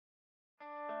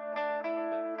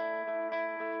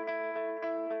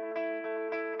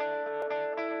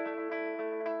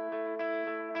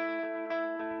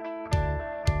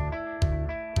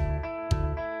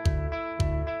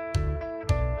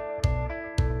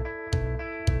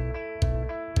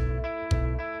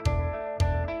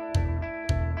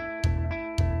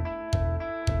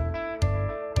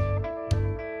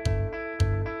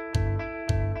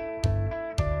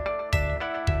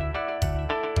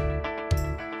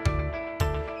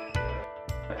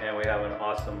we have an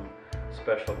awesome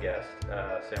special guest,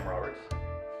 Sam Roberts.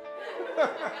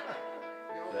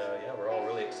 Yeah, we're all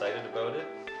really excited about it,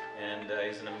 and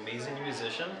he's an amazing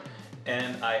musician.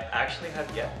 And I actually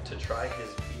have yet to try his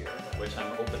beer, which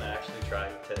I'm hoping to actually try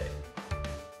today.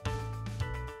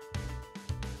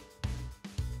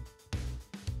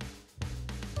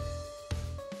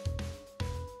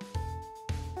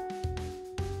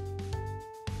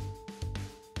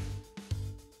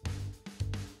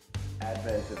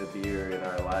 Advent of the beer in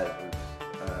our lives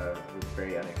was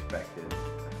very unexpected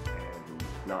and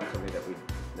not something that we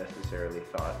necessarily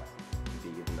thought would be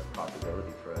even a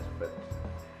possibility for us. But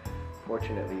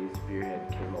fortunately, Spearhead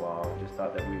came along. Just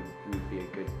thought that we would be a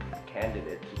good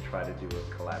candidate to try to do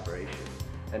a collaboration.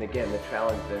 And again, the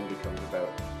challenge then becomes about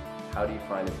how do you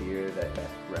find a beer that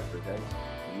best represents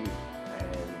you?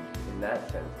 And in that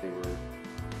sense, they were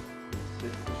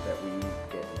insistent that we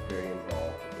get very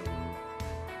involved in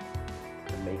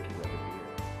the making of the beer.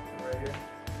 Right here.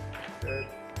 Good.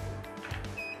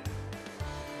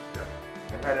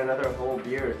 I've had another whole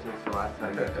beer since the last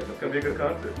time I took a It's gonna be a good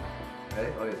concert. Hey?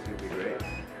 Oh, it's gonna be great.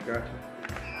 Gotcha.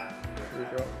 Here we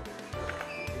go.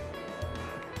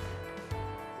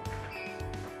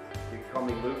 You can call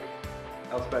me Luke.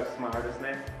 Elspeth's my artist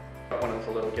name. When I was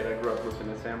a little kid, I grew up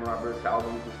listening to Sam Roberts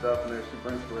albums and stuff, and they're super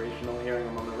inspirational, hearing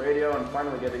them on the radio, and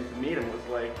finally getting to meet him was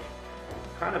like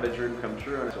kind of a dream come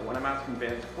true. And so when I'm asking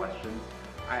bands questions,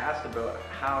 I asked about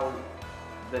how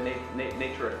the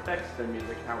nature affects their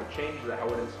music, how it changes it, how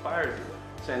it inspires you.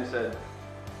 Sam said,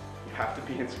 you have to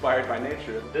be inspired by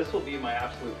nature. This will be my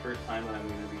absolute first time that I'm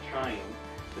going to be trying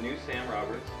the new Sam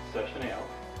Roberts Session Ale.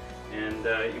 And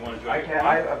you want to join me?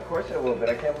 Of course I will, but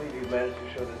I can't believe you managed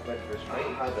to show this much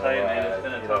restraint. I'll tell you, man, it's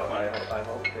been a tough one. I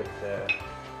hope that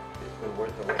it's been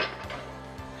worth the wait.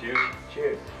 Cheers.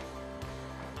 Cheers.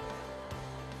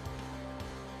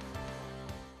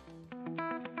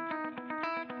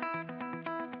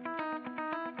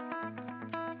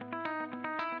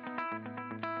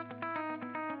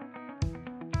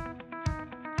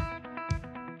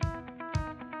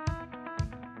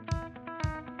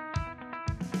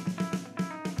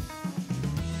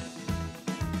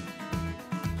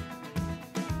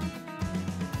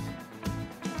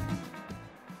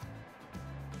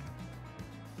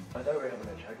 I thought we were having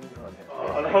a chugging contest.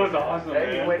 Oh, that was awesome, Hey,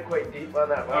 man. you went quite deep on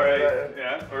that one. All right,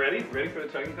 yeah, we're ready? Ready for the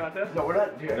chugging contest? No, we're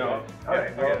not doing it. No. All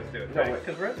right, okay, let's do it. No,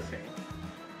 Because we're at the same.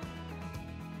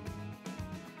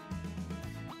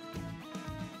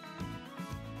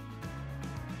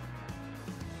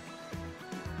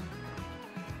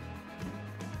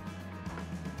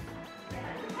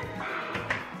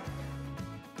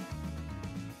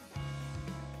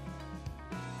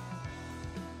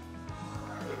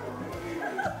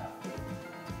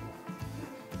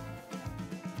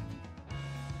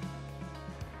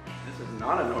 This is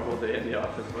not a normal day in the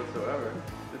office whatsoever.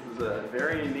 This is a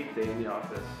very unique day in the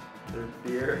office. There's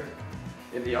beer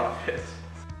in the office.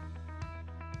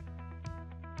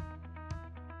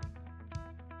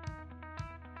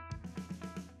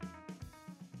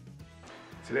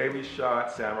 Today we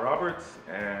shot Sam Roberts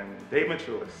and Dave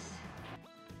Machulis.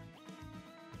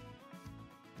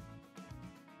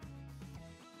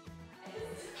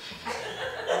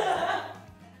 I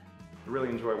really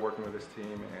enjoyed working with this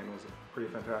team, and it was a pretty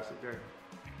fantastic day.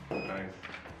 Nice.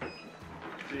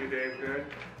 See you, Dave. Good?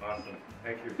 Awesome.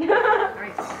 Thank you.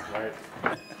 Nice.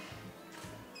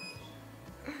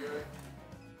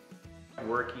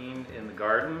 Working in the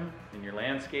garden, in your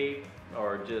landscape,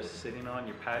 or just sitting on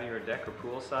your patio or deck or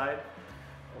poolside.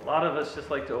 A lot of us just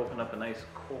like to open up a nice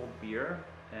cold beer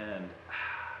and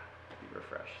be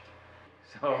refreshed.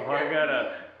 So I'm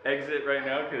gonna exit right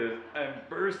now because I'm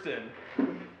bursting.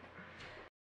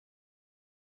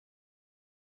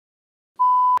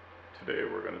 Today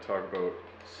we're going to talk about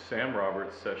Sam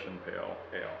Roberts Session Pale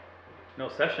Ale. No,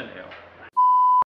 Session Ale.